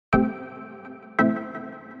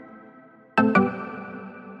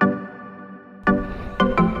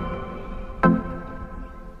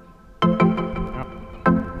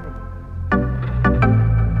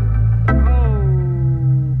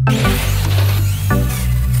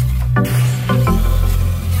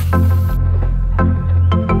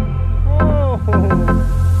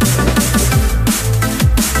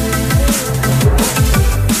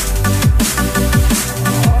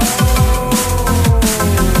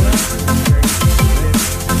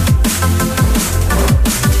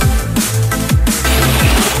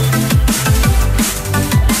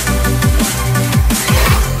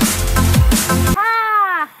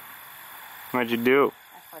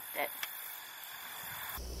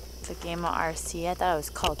It's a game of RC. I thought it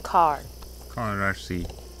was called car. Call it RC.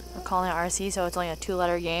 We're calling it RC, so it's only a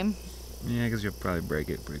 2-letter game. Yeah, because you'll probably break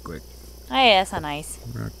it pretty quick. Oh yeah, that's not nice.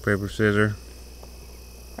 Rock, paper, scissors.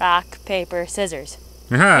 Rock, paper, scissors.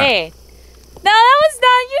 Aha! Hey, no, that was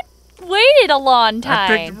not. You waited a long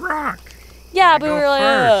time. I picked rock. Yeah, but we were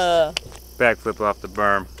like, Backflip off the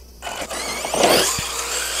berm.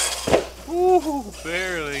 Ooh,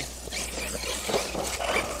 barely.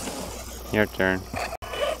 Your turn.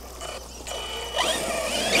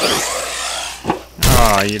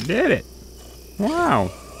 Oh, you did it. Wow.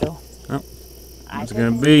 Oh, what's it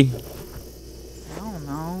gonna be? I don't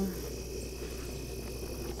know.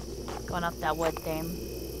 Going up that wood thing.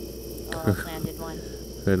 Oh, I landed one.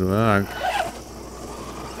 Good luck.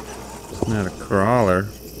 It's not a crawler.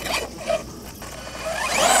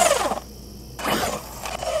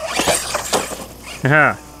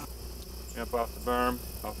 Haha. Jump off the berm,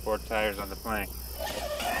 all 4 tires on the plank.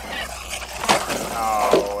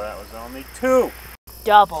 Oh, that was only 2.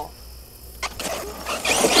 Double.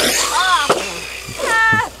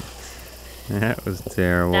 That was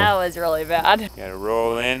terrible. That was really bad. Gotta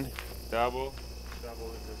roll in, double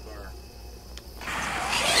into the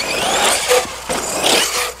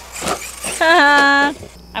berm.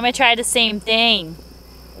 I'm gonna try the same thing.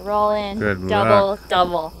 Roll in, Good double, luck.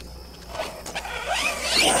 double.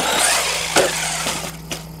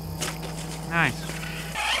 Nice.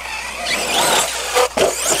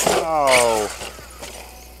 Oh.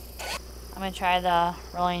 I'm gonna try the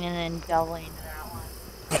rolling and then doubling to that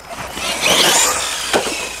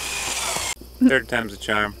one. 3rd time's a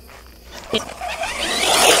charm. Not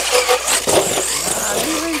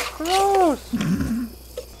even close.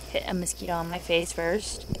 Hit a mosquito on my face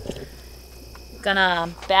first. Gonna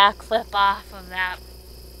backflip off of that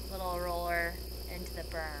little roller into the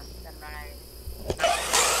berm, then ride.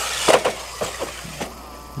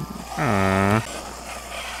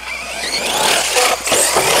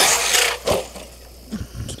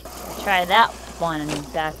 Try that one and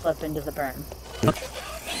backflip into the berm.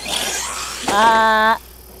 I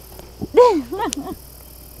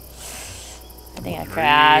think I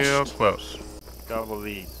crashed. Real close. Double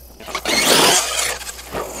these.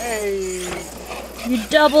 Hey! You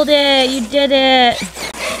doubled it! You did it!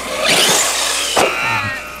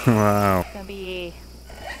 Wow. It's gonna be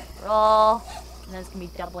roll, and then it's gonna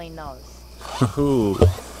be doubling those. Ooh.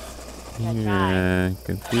 Gonna Yeah, try.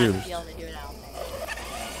 confused. Not to be able to do it out there.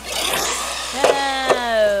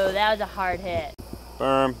 No, that was a hard hit.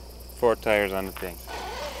 Berm, 4 tires on the thing.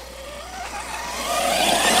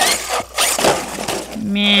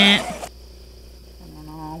 Meh. I don't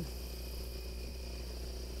know.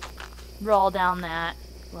 Roll down that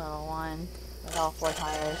little one with all 4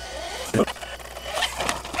 tires.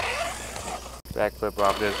 Backflip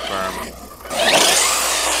off this berm.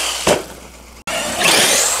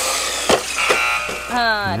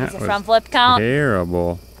 Does the front flip count?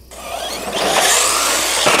 Terrible.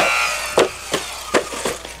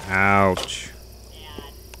 Ouch.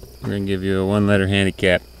 Bad. We're gonna give you a 1-letter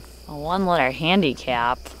handicap. A 1-letter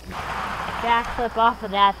handicap. Backflip off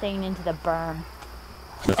of that thing into the berm.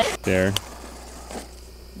 There.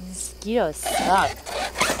 Mosquitoes suck.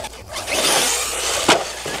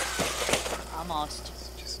 Almost.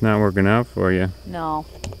 It's not working out for you. No.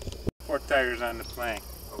 4 tires on the plank.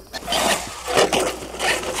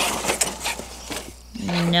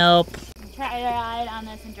 Nope. Try to ride on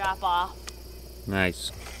this and drop off.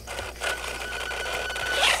 Nice.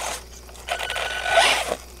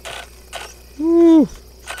 Woo.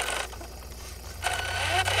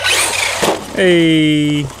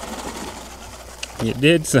 Hey. You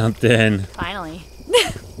did something. Finally.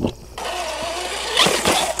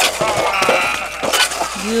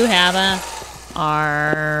 You have a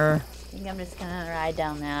R. I think I'm just gonna ride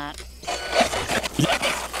down that.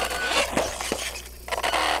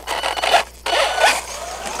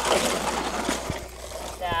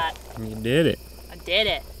 That. You did it. I did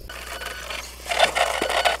it.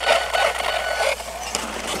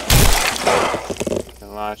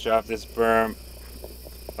 And launch off this berm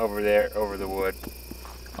over there, over the wood.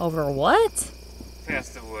 Over what?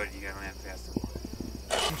 Past the wood, you gotta land past the wood.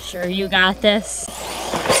 I'm sure you got this.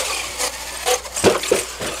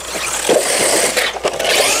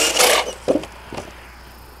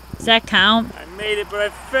 Does that count? I made it, but I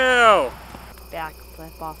fell.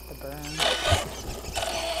 Backflip off the berm.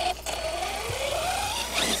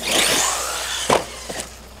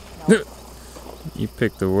 Nope. You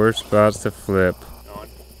picked the worst spots to flip.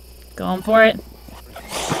 Going for it.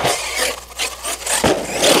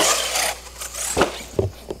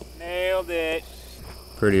 Nailed it.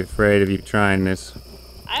 Pretty afraid of you trying this.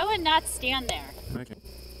 I would not stand there. Okay.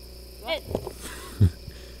 Hit.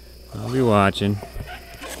 I'll be watching.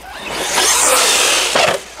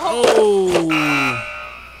 Oh!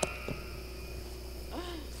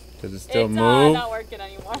 Does it still move? It's not working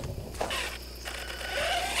anymore.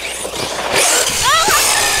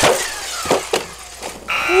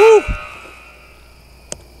 Woo!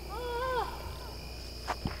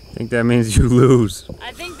 I think that means you lose.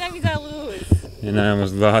 I think that means I lose. And I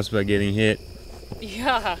almost lost by getting hit.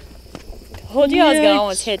 Yeah. Told you I was gonna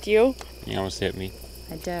almost hit you. You almost hit me.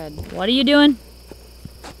 I did. What are you doing?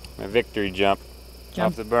 My victory jump.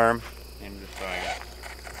 Off the berm into the fire.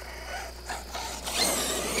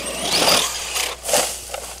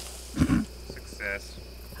 Success.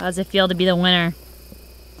 How does it feel to be the winner?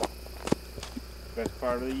 Best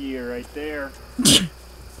part of the year right there.